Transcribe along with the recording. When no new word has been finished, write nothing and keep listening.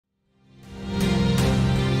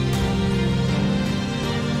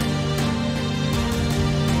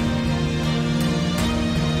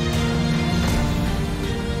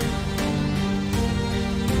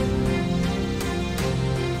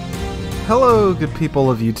Hello, good people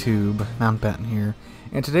of YouTube, Mountbatten here,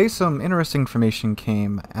 and today some interesting information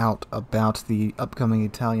came out about the upcoming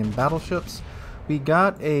Italian battleships. We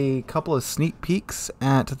got a couple of sneak peeks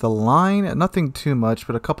at the line, nothing too much,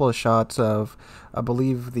 but a couple of shots of, I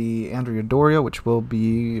believe, the Andrea Doria, which will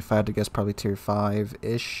be, if I had to guess, probably tier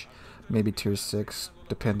 5-ish, maybe tier 6,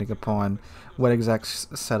 depending upon what exact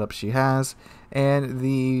setup she has. And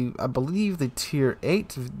the, I believe, the tier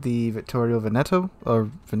 8, the Vittorio Veneto, or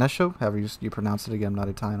Veneto, however you pronounce it. Again, I'm not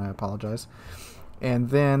Italian, I apologize.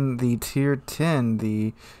 And then the tier 10,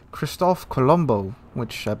 the Christophe Colombo,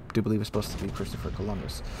 which I do believe is supposed to be Christopher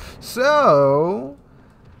Columbus. So,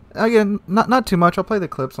 again, not too much. I'll play the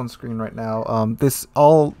clips on screen right now. This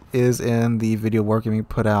all is in the video wargaming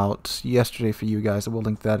put out yesterday for you guys. I will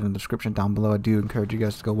link that in the description down below. I do encourage you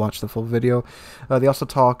guys to go watch the full video. They also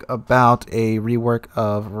talk about a rework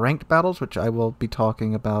of ranked battles, which I will be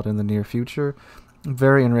talking about in the near future.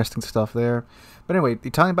 Very interesting stuff there. But anyway,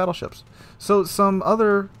 Italian battleships. So some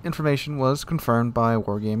other information was confirmed by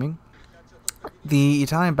Wargaming. The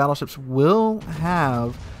Italian battleships will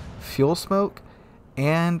have fuel smoke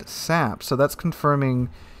and sap, so that's confirming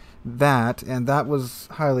that, and that was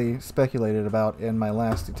highly speculated about in my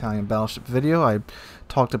last Italian battleship video. I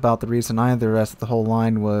talked about the reason either as the whole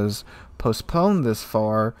line was postponed this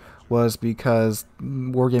far was because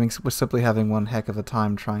Wargaming was simply having one heck of a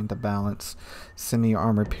time trying to balance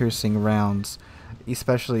semi-armor piercing rounds,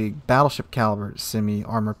 especially battleship caliber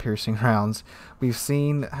semi-armor piercing rounds. We've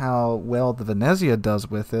seen how well the Venezia does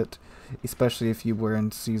with it, especially if you were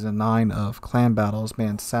in Season 9 of Clan Battles.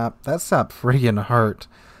 Man, that sap friggin' hurt.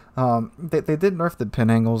 They did nerf the pin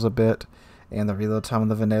angles a bit and the reload time on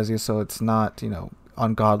the Venezia, so it's not, you know,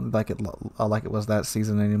 ungodly like it was that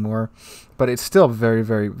season anymore. But it's still very,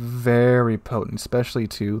 very, very potent, especially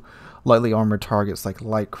to lightly armored targets like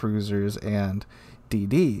light cruisers and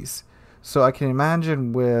DDs. So I can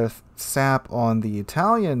imagine with sap on the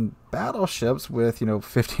Italian battleships with, you know,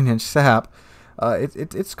 15-inch sap,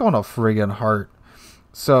 it's going to friggin' hurt.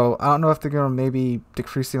 So I don't know if they're going to maybe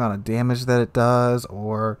decrease the amount of damage that it does,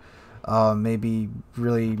 or maybe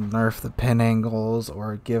really nerf the pin angles,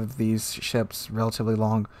 or give these ships relatively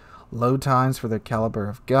long load times for their caliber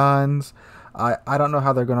of guns. I don't know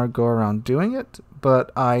how they're going to go around doing it,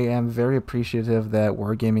 but I am very appreciative that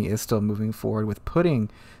Wargaming is still moving forward with putting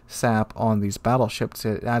sap on these battleships.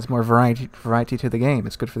 It adds more variety to the game.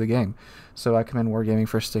 It's good for the game. So I commend Wargaming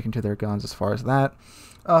for sticking to their guns as far as that.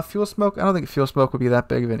 Fuel smoke, I don't think fuel smoke would be that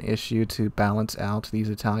big of an issue to balance out these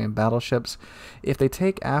Italian battleships. If they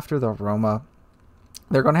take after the Roma,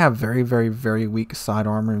 they're going to have very, very, very weak side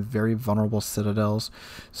armor and very vulnerable citadels.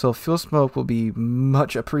 So fuel smoke will be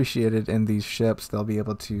much appreciated in these ships. They'll be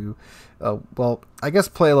able to, well, I guess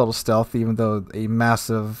play a little stealth, even though a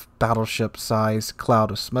massive battleship-sized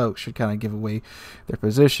cloud of smoke should kind of give away their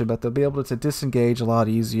position. But they'll be able to disengage a lot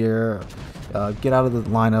easier, get out of the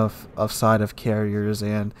line of sight of carriers,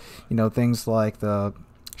 and, you know, things like the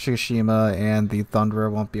Shigashima and the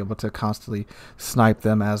Thunderer won't be able to constantly snipe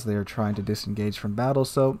them as they're trying to disengage from battle.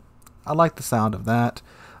 So I like the sound of that.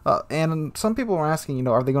 And some people were asking, you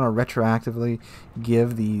know, are they going to retroactively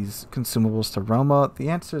give these consumables to Roma? The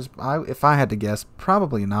answer is, if I had to guess,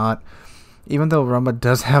 probably not. Even though Roma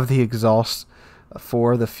does have the exhaust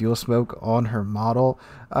for the fuel smoke on her model,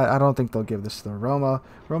 I don't think they'll give this to the Roma.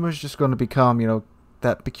 Roma's just going to become, you know,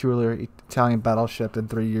 that peculiar Italian battleship in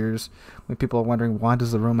 3 years, when people are wondering why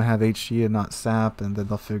does the Roma have HG and not SAP, and then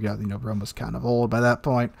they'll figure out, you know, Roma's kind of old by that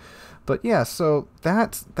point. But yeah, so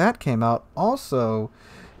that came out. Also,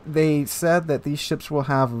 they said that these ships will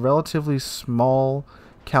have relatively small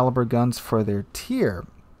caliber guns for their tier.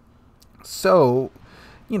 So,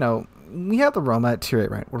 you know, we have the Roma at tier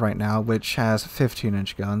 8 right now, which has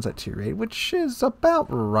 15-inch guns at tier 8, which is about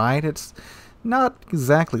right. It's not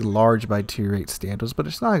exactly large by tier 8 standards, but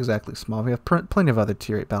it's not exactly small. We have plenty of other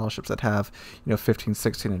tier 8 battleships that have, you know, 15,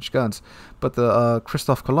 16-inch guns. But the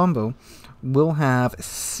Christophe Colombo will have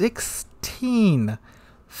 16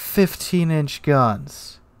 15-inch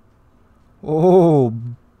guns. Oh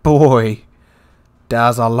boy,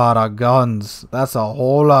 that's a lot of guns. That's a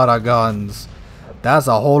whole lot of guns. That's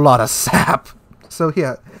a whole lot of sap. So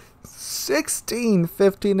yeah, 16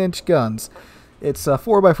 15-inch guns. It's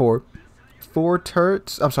 4x4. 4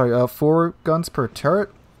 turrets. I'm sorry, 4 guns per turret.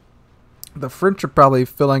 The French are probably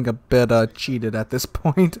feeling a bit cheated at this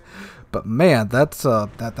point, but man, that's a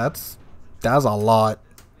lot.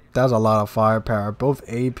 That's a lot of firepower, both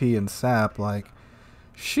AP and SAP. Like,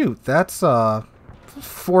 shoot, that's 4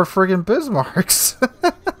 friggin' Bismarcks.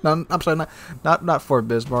 No, I'm sorry, not 4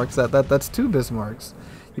 Bismarcks. That's 2 Bismarcks.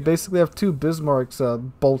 You basically have 2 Bismarcks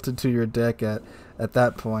bolted to your deck at at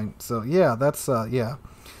that point. So yeah, that's yeah.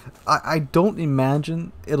 I don't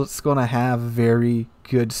imagine it's going to have very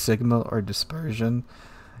good Sigma or dispersion.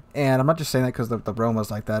 And I'm not just saying that because the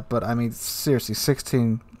Roma's like that, but I mean, seriously,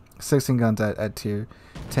 16 guns at tier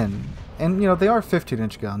 10. And, you know, they are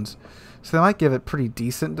 15-inch guns, so they might give it pretty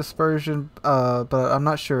decent dispersion, but I'm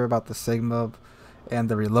not sure about the Sigma and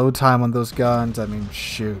the reload time on those guns. I mean,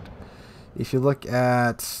 shoot. If you look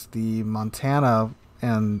at the Montana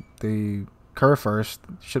and the Kurfürst,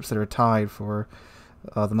 ships that are tied for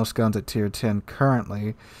the most guns at tier 10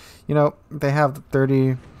 currently, you know, they have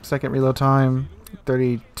 30-second reload time,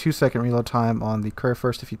 32-second reload time on the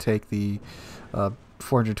Kurfürst if you take the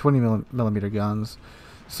 420 millimeter guns.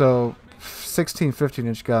 So 16,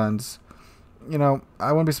 15-inch guns, you know,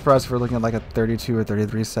 I wouldn't be surprised if we're looking at like a 32 or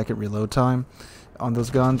 33-second reload time on those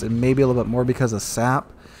guns, and maybe a little bit more because of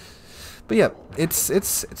sap. But yeah,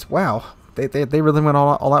 it's wow. They really went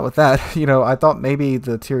all out with that. You know, I thought maybe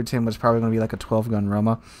the tier 10 was probably going to be like a 12-gun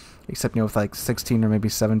Roma, except, you know, with like 16 or maybe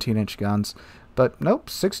 17-inch guns. But nope,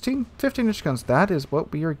 16, 15-inch guns. That is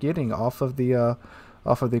what we are getting off of the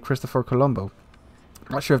Christopher Colombo.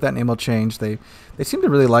 I'm not sure if that name will change. They seem to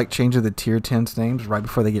really like changing the tier 10's names right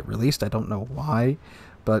before they get released. I don't know why,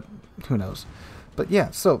 but who knows. But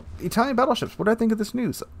yeah, so Italian battleships. What do I think of this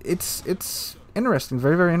news? It's interesting,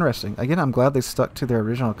 very, very interesting. Again, I'm glad they stuck to their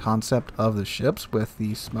original concept of the ships with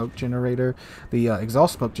the smoke generator, the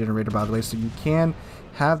exhaust smoke generator, by the way, so you can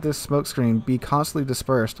have this smoke screen be constantly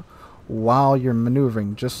dispersed while you're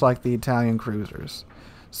maneuvering, just like the Italian cruisers.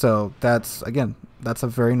 So that's, again, that's a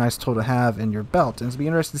very nice tool to have in your belt, and it'll be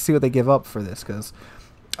interesting to see what they give up for this, because,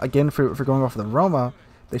 again, for going off of the Roma,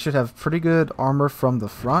 they should have pretty good armor from the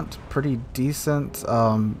front, pretty decent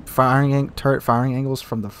turret firing angles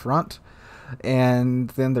from the front, and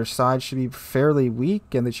then their sides should be fairly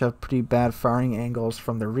weak, and they should have pretty bad firing angles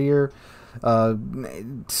from the rear.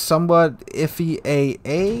 Somewhat iffy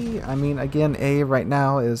AA. I mean, again, A right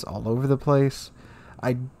now is all over the place.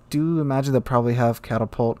 I do imagine they'll probably have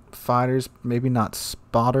catapult fighters, maybe not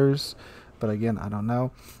spotters, but again, I don't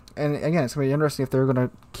know. And again, it's going to be interesting if they're going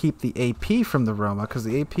to keep the AP from the Roma, because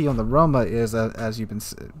the AP on the Roma is, as you've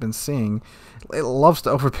been seeing, it loves to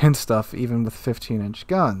overpin stuff even with 15-inch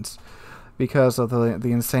guns, because of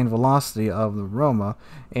the insane velocity of the Roma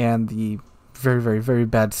and the very, very, very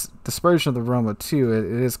bad dispersion of the Roma too. It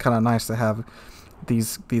is kind of nice to have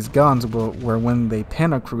these guns where when they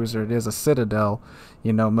pin a cruiser, it is a citadel,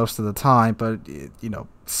 you know, most of the time, but you know,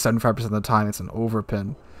 75% of the time it's an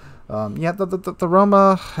overpin. Yeah, the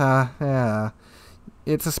Roma, yeah,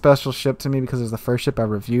 it's a special ship to me because it's the first ship I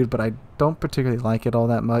reviewed, but I don't particularly like it all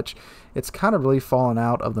that much. It's kind of really fallen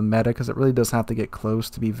out of the meta because it really does have to get close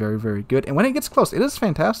to be very, very good. And when it gets close, it is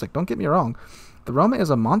fantastic. Don't get me wrong. The Roma is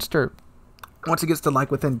a monster once it gets to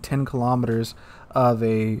like within 10 kilometers of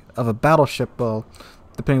a battleship. Well,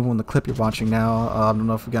 depending on the clip you're watching now, I don't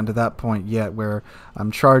know if we've gotten to that point yet where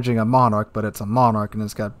I'm charging a Monarch, but it's a Monarch and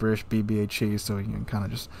it's got British BBHE, so he can kind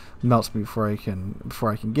of just melts me before I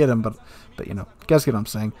can get him. But you know, you guys get what I'm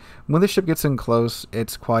saying. When the ship gets in close,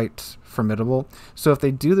 it's quite formidable. So if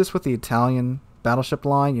they do this with the Italian battleship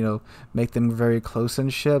line, you know, make them very close-in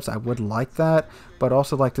ships, I would like that, but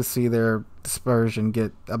also like to see their dispersion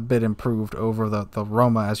get a bit improved over the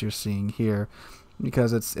Roma, as you're seeing here,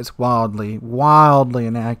 because it's wildly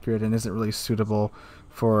inaccurate and isn't really suitable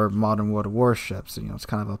for modern World of Warships. You know, it's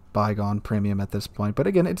kind of a bygone premium at this point. But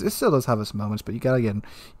again, it still does have its moments, but you gotta get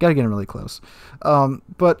in really close.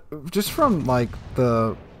 But just from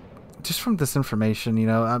this information, you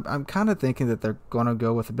know, I'm kind of thinking that they're going to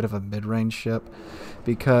go with a bit of a mid-range ship,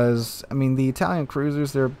 because, I mean, the Italian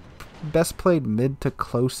cruisers, they're best played mid to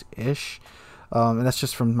close-ish, and that's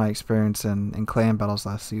just from my experience in clan battles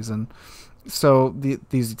last season. So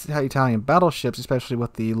these Italian battleships, especially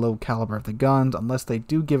with the low caliber of the guns, unless they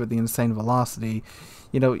do give it the insane velocity,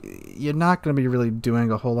 you know, you're not going to be really doing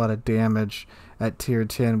a whole lot of damage at tier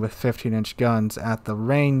 10 with 15-inch guns at the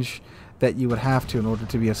range that you would have to in order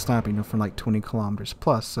to be a sniper, you know, from like 20 kilometers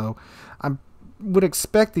plus. So I would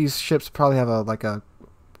expect these ships to probably have like a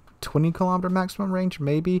 20-kilometer maximum range,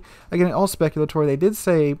 maybe. Again, all speculatory. They did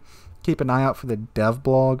say keep an eye out for the dev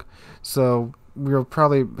blog, so we'll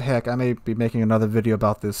probably, heck, I may be making another video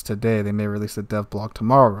about this today. They may release the dev blog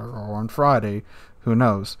tomorrow or on Friday, who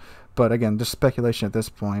knows. But again, just speculation at this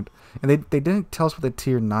point. And they didn't tell us what the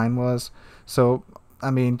tier 9 was, so I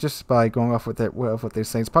mean, just by going off with what they're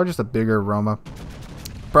saying, it's probably just a bigger Roma.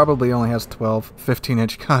 Probably only has 12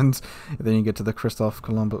 15-inch guns. And then you get to the Christophe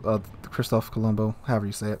Colombo, however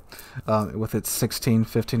you say it, with its 16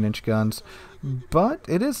 15-inch guns. But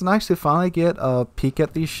it is nice to finally get a peek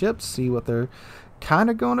at these ships, see what they're kind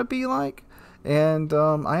of going to be like. and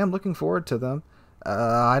I am looking forward to them.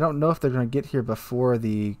 I don't know if they're going to get here before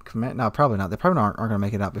the command. No, probably not. They probably aren't going to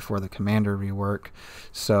make it out before the commander rework.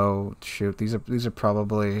 So shoot, these are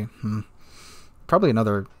probably probably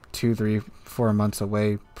another 2, 3, 4 months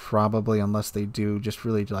away, probably, unless they do just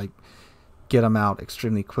really like get them out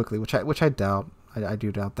extremely quickly, which I doubt. I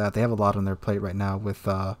do doubt that. They have a lot on their plate right now with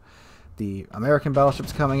the American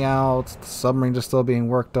battleships coming out, the submarines are still being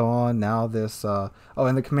worked on. Now this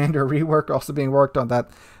and the commander rework also being worked on.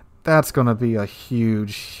 That's going to be a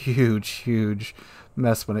huge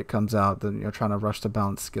mess when it comes out. Then trying to rush to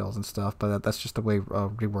balance skills and stuff, but that's just the way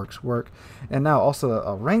reworks work. And now also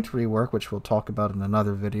a ranked rework, which we'll talk about in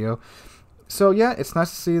another video. So yeah, it's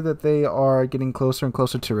nice to see that they are getting closer and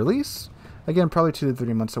closer to release. Again, probably 2 to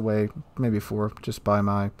 3 months away, maybe 4, just by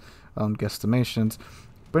my own guesstimations.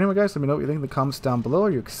 But anyway, guys, let me know what you think in the comments down below. Are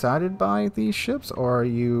you excited by these ships, or are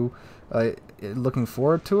you looking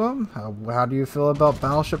forward to them? How do you feel about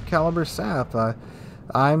Battleship Caliber SAP?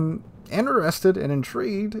 I'm interested and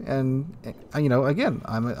intrigued, and again,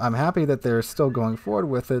 I'm happy that they're still going forward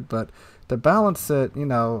with it. But to balance it,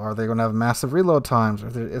 are they going to have massive reload times?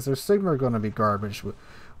 Is their Sigma going to be garbage?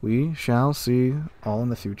 We shall see all in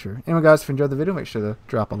the future. Anyway, guys, if you enjoyed the video, make sure to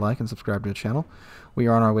drop a like and subscribe to the channel. We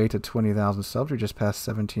are on our way to 20,000 subs. We just passed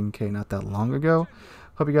 17K not that long ago.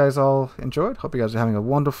 Hope you guys all enjoyed. Hope you guys are having a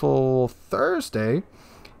wonderful Thursday.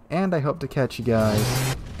 And I hope to catch you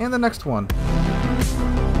guys in the next one.